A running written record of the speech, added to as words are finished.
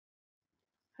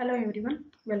Hello everyone,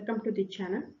 welcome to the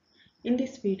channel. In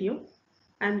this video,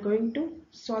 I am going to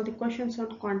solve the questions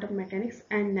on quantum mechanics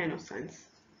and nanoscience.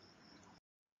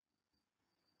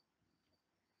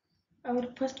 Our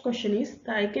first question is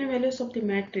the eigenvalues of the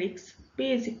matrix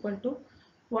P is equal to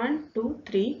 1, 2,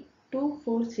 3, 2,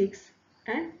 4, 6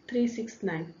 and 3, 6,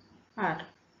 9 are.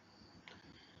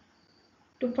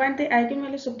 To find the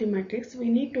eigenvalues of the matrix, we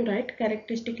need to write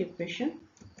characteristic equation,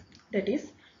 that is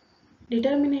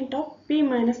determinant of P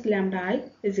minus lambda I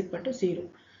is equal to 0.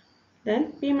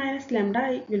 Then P minus lambda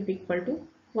I will be equal to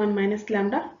 1 minus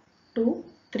lambda 2,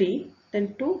 3,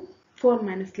 then 2, 4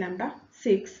 minus lambda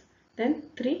 6, then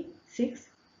 3, 6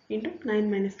 into 9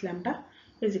 minus lambda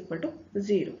is equal to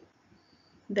 0.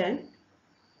 Then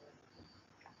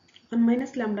 1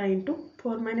 minus lambda into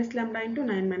 4 minus lambda into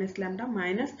 9 minus lambda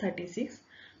minus 36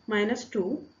 minus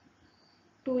 2,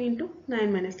 2 into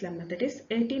 9 minus lambda, that is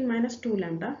 18 minus 2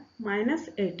 lambda minus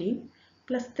 18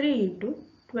 plus 3 into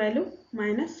 12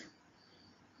 minus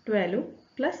 12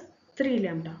 plus 3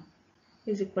 lambda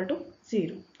is equal to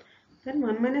 0. Then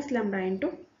 1 minus lambda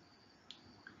into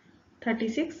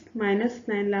 36 minus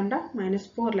 9 lambda minus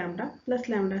 4 lambda plus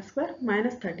lambda square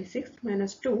minus 36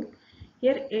 minus 2.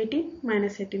 Here 18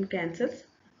 minus 18 cancels.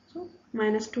 So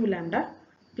minus 2 lambda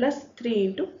plus 3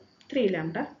 into 3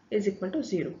 lambda is equal to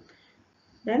 0.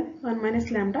 Then 1 minus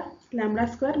lambda, lambda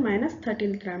square minus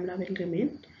 13 lambda will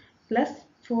remain plus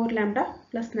 4 lambda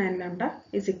plus 9 lambda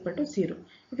is equal to 0.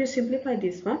 If you simplify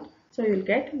this one, so you will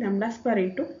get lambda square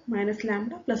into minus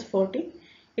lambda plus 14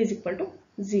 is equal to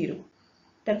 0.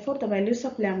 Therefore, the values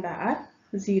of lambda are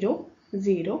 0,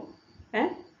 0 and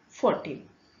 14.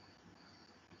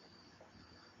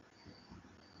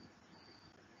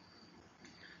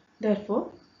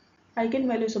 Therefore,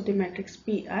 eigenvalues of the matrix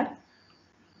P are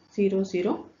 0,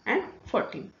 0 and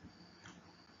 14.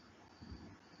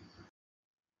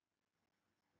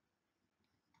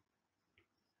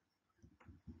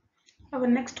 Our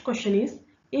next question is,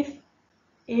 if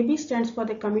AB stands for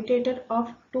the commutator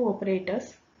of two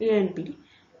operators A and B,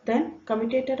 then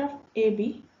commutator of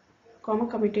AB,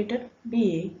 commutator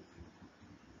BA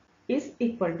is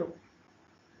equal to.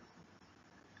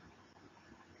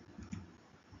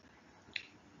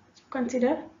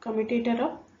 Consider commutator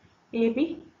of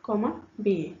AB,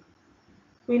 BA.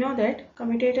 We know that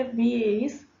commutator BA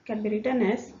can be written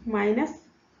as minus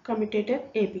commutator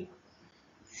AB.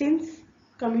 Since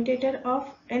commutator of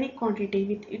any quantity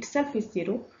with itself is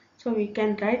 0, so we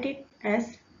can write it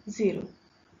as 0.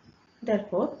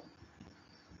 Therefore,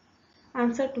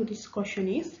 answer to this question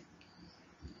is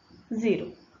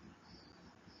 0.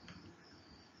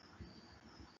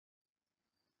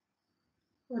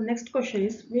 The next question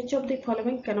is, which of the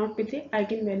following cannot be the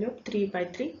eigenvalue of 3 by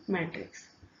 3 matrix?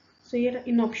 So here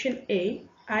in option A,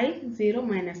 I 0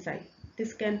 minus I.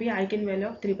 This can be eigenvalue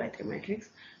of 3 by 3 matrix.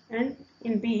 And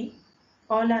in B,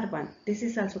 all are 1. This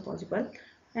is also possible.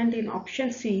 And in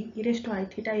option C, e raised to I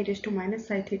theta, e raised to minus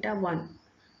I theta 1.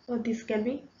 So this can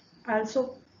be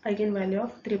also eigenvalue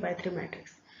of 3 by 3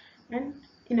 matrix. And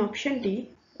in option D,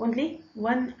 only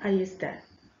 1 I is there.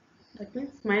 That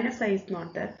means minus I is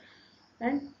not there.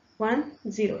 And 1,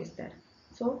 0 is there.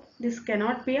 So this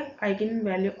cannot be an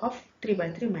eigenvalue of 3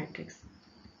 by 3 matrix.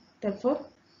 Therefore,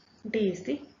 D is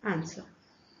the answer.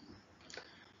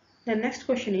 The next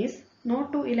question is, no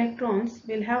two electrons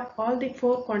will have all the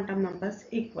 4 quantum numbers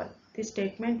equal. This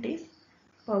statement is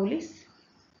Pauli's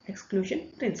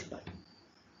exclusion principle.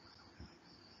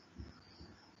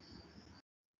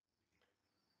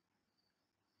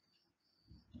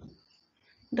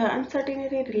 The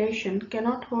uncertainty relation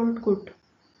cannot hold good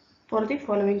for the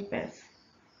following pairs.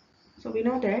 So we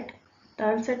know that the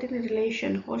uncertainty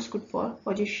relation holds good for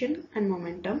position and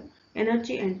momentum,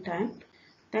 energy and time,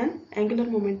 then angular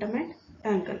momentum and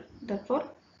angle. Therefore,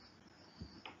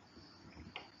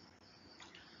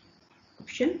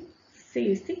 option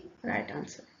C is the right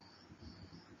answer.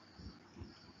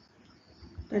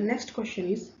 The next question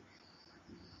is,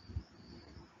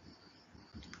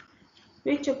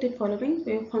 which of the following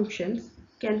wave functions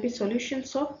can be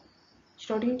solutions of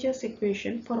Schrodinger's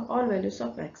equation for all values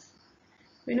of x?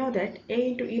 We know that a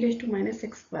into e raised to minus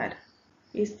x square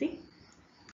is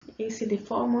the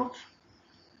form of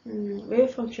wave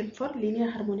function for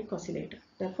linear harmonic oscillator.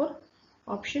 Therefore,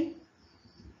 option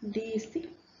D is the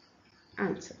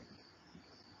answer.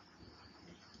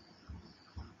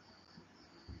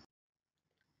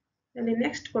 And the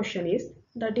next question is,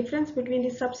 the difference between the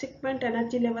subsequent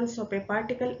energy levels of a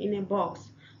particle in a box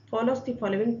follows the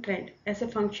following trend as a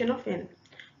function of n,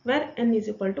 where n is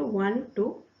equal to 1,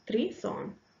 2, 3, so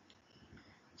on.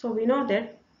 So we know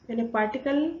that when a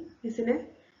particle is in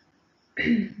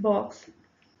a box,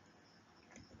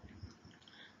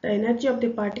 the energy of the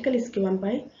particle is given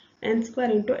by n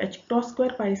square into h cross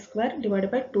square pi square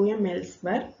divided by 2m L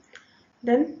square.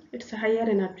 Then its higher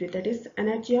energy, that is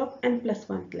energy of n plus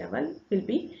 1 level, will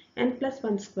be n plus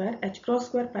 1 square h cross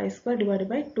square pi square divided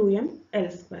by 2m L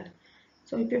square.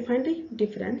 So if you find the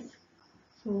difference,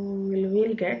 so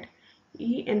we'll get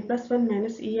E n plus 1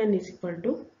 minus E n is equal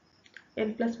to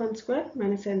n plus 1 square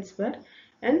minus n square,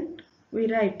 and we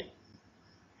write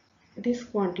this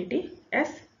quantity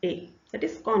as A, that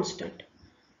is constant.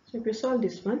 So if you solve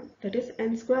this one, that is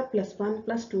n square plus 1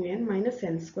 plus 2n minus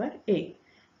n square A.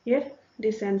 Here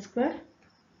this n square,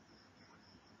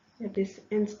 this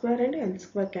n square and n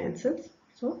square cancels,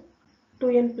 so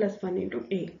 2n plus 1 into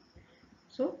A.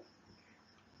 So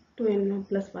 2n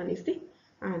plus 1 is the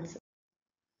answer.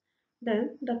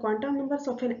 Then the quantum numbers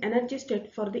of an energy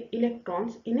state for the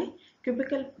electrons in a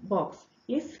cubical box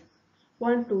is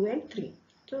 1, 2 and 3.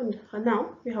 So now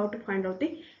we have to find out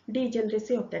the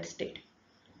degeneracy of that state.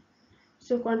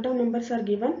 So quantum numbers are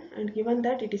given, and given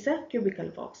that it is a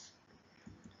cubical box.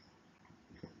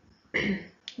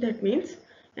 That means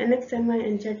nx, ny,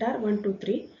 nz are 1, 2,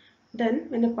 3. Then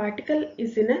when a particle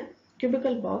is in a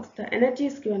cubical box, the energy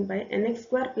is given by nx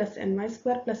square plus ny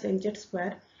square plus nz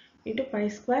square into pi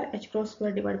square h cross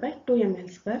square divided by 2ml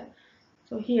square.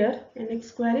 So here nx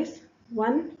square is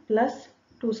 1 plus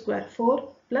 2 square,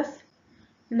 4 plus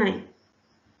 9.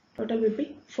 Total will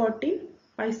be 14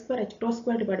 pi square h cross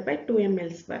square divided by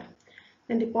 2ml square.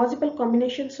 Then the possible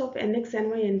combinations of nx,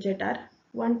 ny, nz are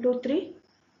 1, 2, 3.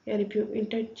 Here if you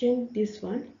interchange this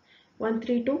one, 1,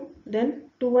 3, 2, then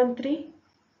 2, 1, 3,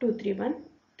 2, 3, 1,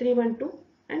 3, 1, 2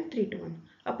 and 3, 2, 1.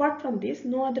 Apart from this,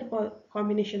 no other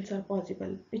combinations are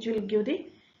possible, which will give the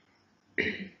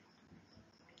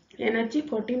energy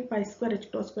 14 pi square h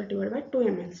cross square divided by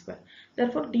 2ml square.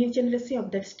 Therefore, degeneracy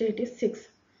of that state is 6.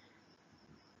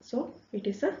 So, it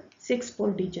is a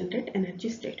 6-fold degenerate energy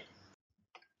state.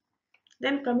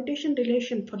 Then commutation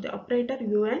relation for the operator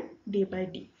u and d by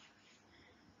d.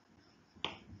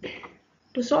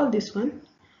 To solve this one,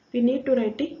 we need to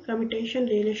write the commutation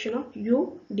relation of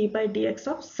u d by dx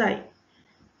of psi.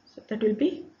 So that will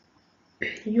be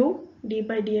u d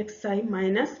by dx psi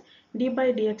minus d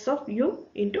by dx of u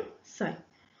into psi.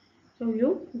 So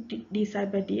u d psi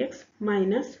by dx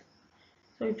minus,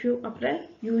 so if you apply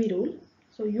UE rule,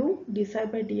 so u d psi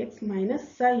by dx minus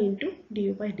psi into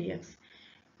du by dx.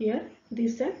 Here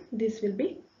this and this will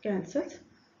be cancelled.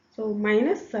 So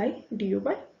minus psi du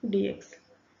by dx.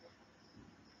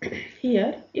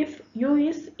 Here if u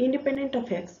is independent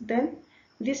of x, then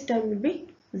this term will be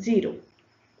 0.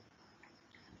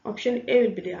 Option A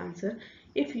will be the answer.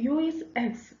 If u is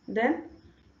x, then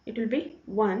it will be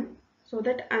 1. So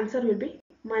that answer will be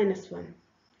minus 1.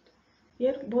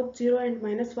 Here both 0 and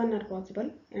minus 1 are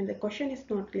possible, and the question is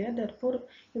not clear. Therefore,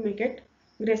 you may get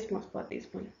grace marks for this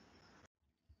one.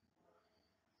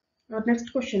 Our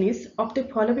next question is, of the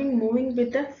following moving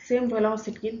with the same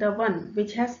velocity, the one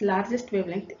which has largest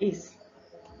wavelength is.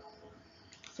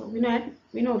 So we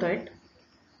know that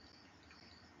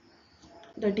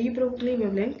the de Broglie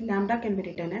wavelength lambda can be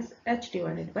written as h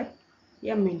divided by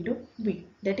m into v.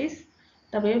 That is,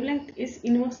 the wavelength is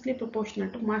inversely proportional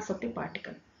to mass of the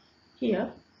particle. Here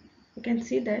you can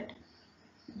see that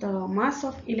the mass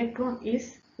of electron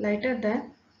is lighter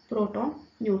than proton,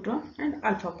 neutron and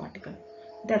alpha particle.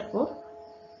 Therefore,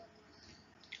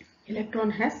 electron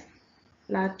has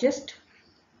largest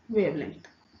wavelength.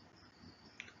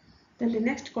 Then the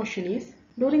next question is,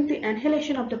 during the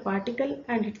annihilation of the particle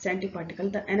and its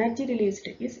antiparticle, the energy released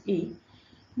is E.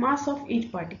 Mass of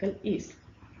each particle is.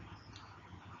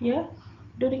 Here,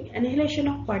 during annihilation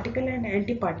of particle and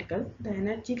antiparticle, the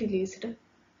energy released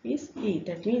is E.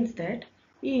 That means that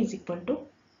E is equal to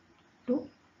 2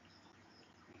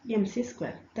 mc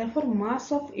square. Therefore,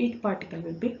 mass of each particle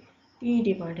will be E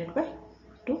divided by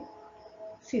 2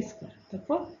 c square.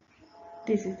 Therefore,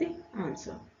 this is the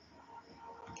answer.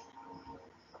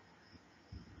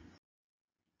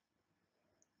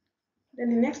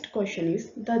 Then the next question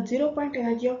is the 0-point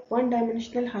energy of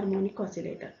one-dimensional harmonic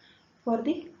oscillator. For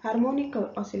the harmonic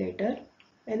oscillator,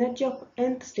 energy of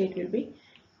nth state will be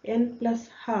n plus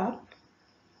half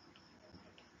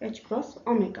h cross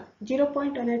omega.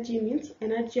 0-point energy means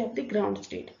energy of the ground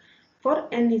state for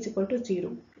n is equal to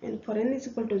 0, and for n is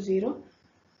equal to 0,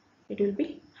 it will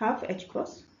be half h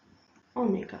cross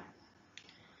omega.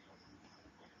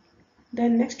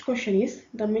 Then next question is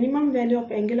the minimum value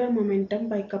of angular momentum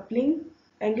by coupling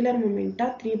angular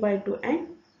momenta 3 by 2 and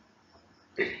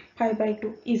 5 by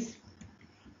 2 is.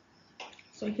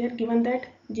 So here given that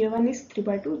J1 is 3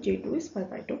 by 2, J2 is 5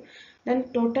 by 2.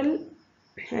 Then total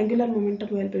angular momentum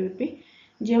value will be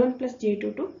J1 plus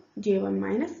J2 to J1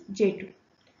 minus J2.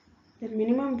 Then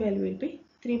minimum value will be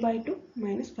 3 by 2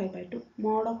 minus 5 by 2.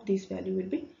 Mod of this value will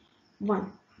be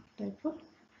 1. Therefore,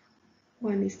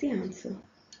 1 is the answer.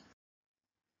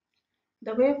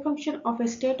 The wave function of a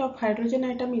state of hydrogen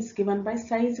atom is given by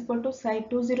psi is equal to psi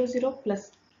 200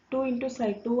 plus 2 into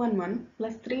psi 211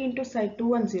 plus 3 into psi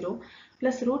 210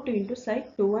 plus root 2 into psi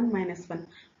 21 minus 1,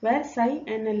 where psi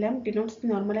n l m denotes the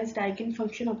normalized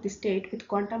eigenfunction of the state with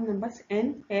quantum numbers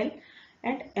n, l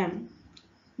and m.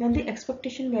 Then the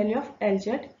expectation value of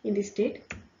Lz in the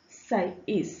state psi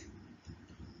is.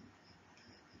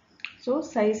 So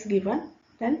psi is given,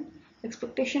 then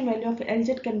expectation value of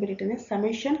Lz can be written as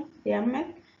summation ml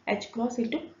h cross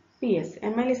into ps.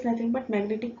 Ml is nothing but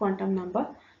magnetic quantum number,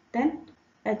 then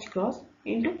h cross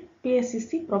into ps is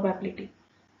the probability.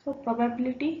 So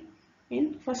probability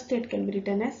in first state can be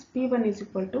written as p1 is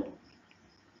equal to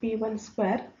p1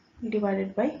 square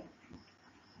divided by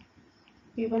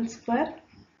p1 square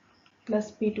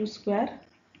plus p2 square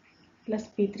plus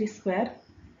p3 square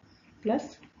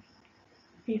plus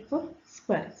p4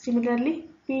 square. Similarly,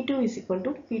 p2 is equal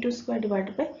to p2 square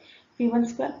divided by p1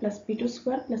 square plus p2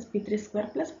 square plus p3 square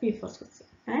plus p4 square,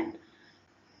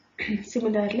 and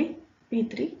similarly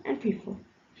p3 and p4.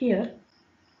 Here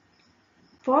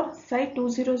for psi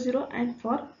 200 and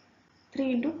for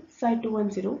 3 into psi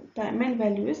 210, the ml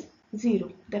value is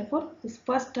 0. Therefore, this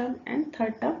first term and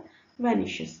third term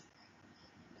vanishes.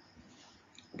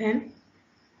 Then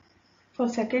for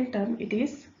second term it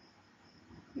is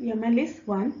ml is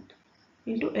 1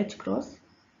 into h cross.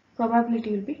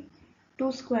 Probability will be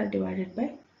 2 square divided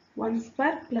by 1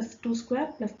 square plus 2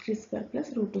 square plus 3 square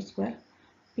plus root 2 square,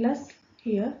 plus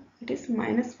here it is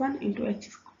minus 1 into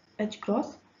h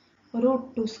cross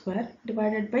root 2 square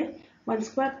divided by 1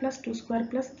 square plus 2 square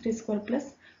plus 3 square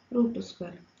plus root 2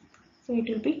 square. So it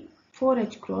will be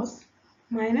 4h cross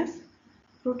minus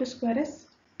root 2 square is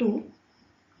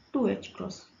 2h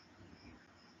cross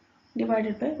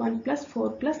divided by 1 plus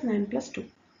 4 plus 9 plus 2.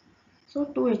 So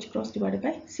 2h cross divided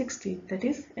by 16, that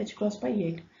is h cross by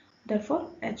 8. Therefore,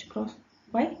 h cross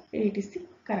by 8 is the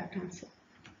correct answer.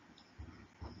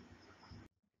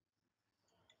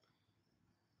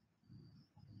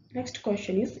 Next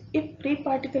question is, if free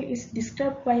particle is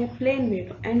disturbed by a plane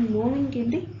wave and moving in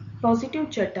the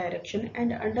positive z direction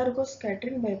and undergoes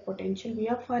scattering by a potential V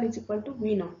of r is equal to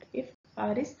V naught if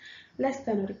r is less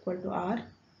than or equal to r,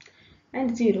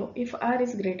 and 0 if r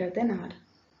is greater than r.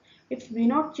 If V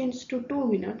naught changes to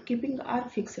 2 V naught, keeping r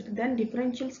fixed, then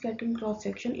differential scattering cross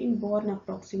section in Born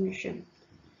approximation.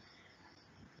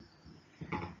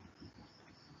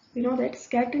 We know that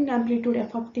scattering amplitude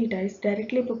f of theta is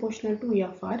directly proportional to V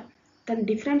of r. Then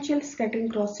differential scattering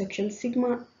cross section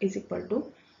sigma is equal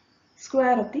to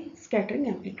square of the scattering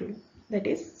amplitude, that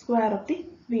is square of the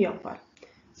V of r.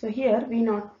 So here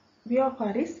V of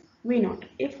r is V naught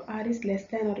if r is less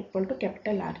than or equal to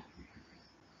capital R.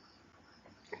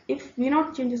 If V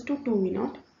naught changes to 2 V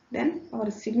naught, then our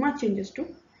sigma changes to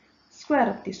square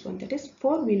of this one, that is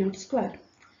 4 V naught square.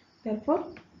 Therefore,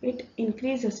 it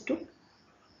increases to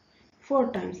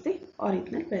 4 times the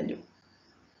original value.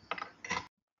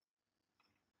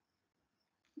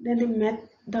 Then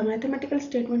the mathematical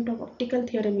statement of optical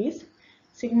theorem is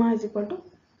sigma is equal to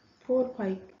 4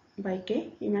 pi by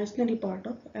k, imaginary part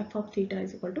of f of theta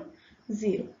is equal to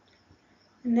 0.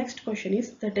 Next question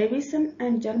is, the Davison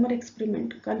and Germer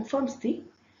experiment confirms the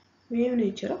wave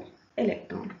nature of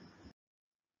electron.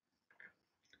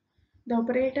 The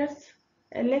operators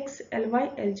Lx, Ly,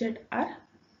 Lz are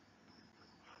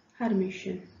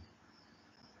Hermitian.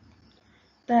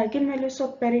 The eigenvalues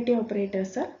of parity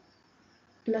operators are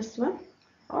 +1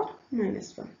 or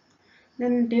 -1.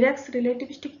 Then Dirac's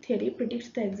relativistic theory predicts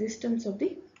the existence of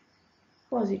the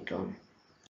positron.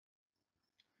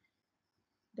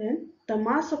 Then the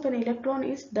mass of an electron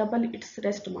is double its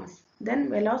rest mass. Then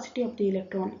velocity of the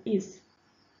electron is,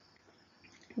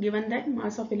 given that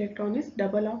mass of electron is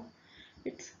double of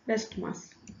its rest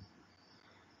mass.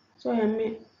 So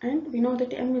m, and we know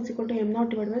that m is equal to m naught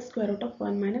divided by square root of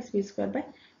 1 minus v square by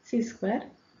c square.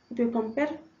 If you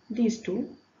compare these two,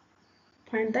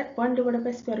 find that 1 divided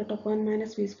by square root of 1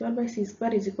 minus v square by c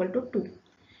square is equal to 2,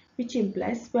 which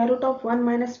implies square root of 1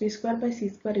 minus v square by c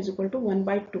square is equal to 1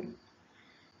 by 2.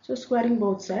 So squaring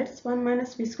both sides, 1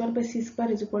 minus v square by c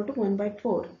square is equal to 1 by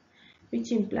 4,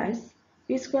 which implies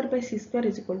v square by c square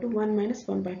is equal to 1 minus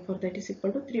 1 by 4, that is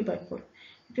equal to 3 by 4.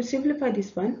 If you simplify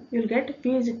this one, you will get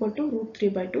v is equal to root 3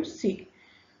 by 2 c.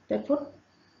 Therefore,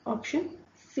 option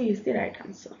C is the right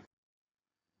answer.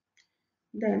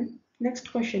 Then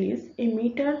next question is, a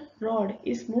meter rod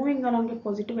is moving along a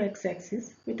positive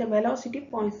x-axis with a velocity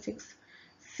 0.6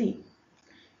 c.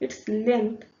 its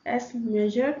length as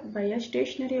measured by a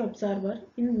stationary observer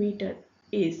in meter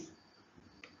is.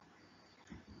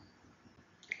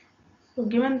 So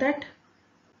given that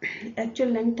actual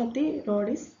length of the rod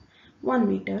is 1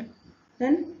 meter,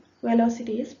 then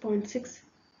velocity is 0.6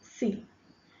 c.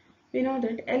 We know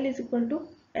that L is equal to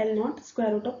L naught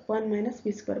square root of 1 minus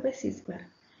v square by c square.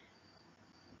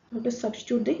 Now to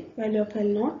substitute the value of L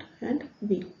naught and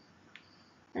v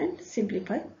and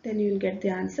simplify, then you will get the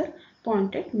answer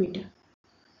 0.8 meter.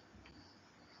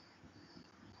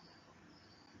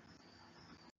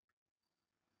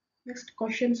 Next,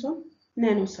 questions on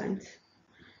nanoscience.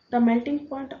 The melting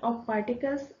point of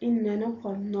particles in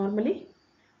nanoform normally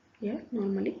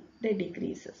they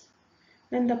decreases.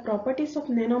 Then the properties of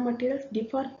nanomaterials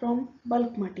differ from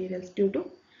bulk materials due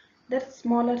to their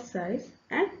smaller size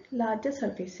and larger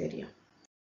surface area.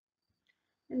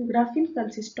 And graphene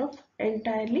consists of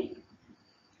entirely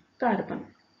carbon.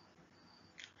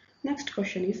 Next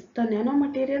question is, the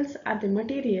nanomaterials are the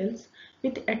materials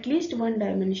with at least one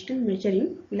dimension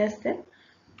measuring less than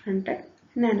 100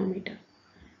 nanometer.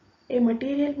 A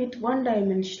material with one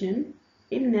dimension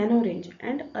in nano range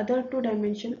and other two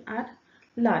dimensions are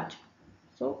large.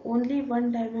 So only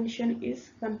one dimension is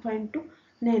confined to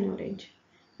nano range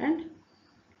and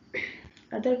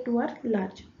other two are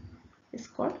large. It's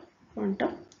called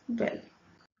quantum well.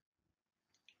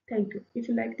 Thank you. If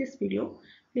you like this video,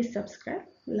 please subscribe,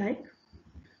 like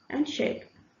and share.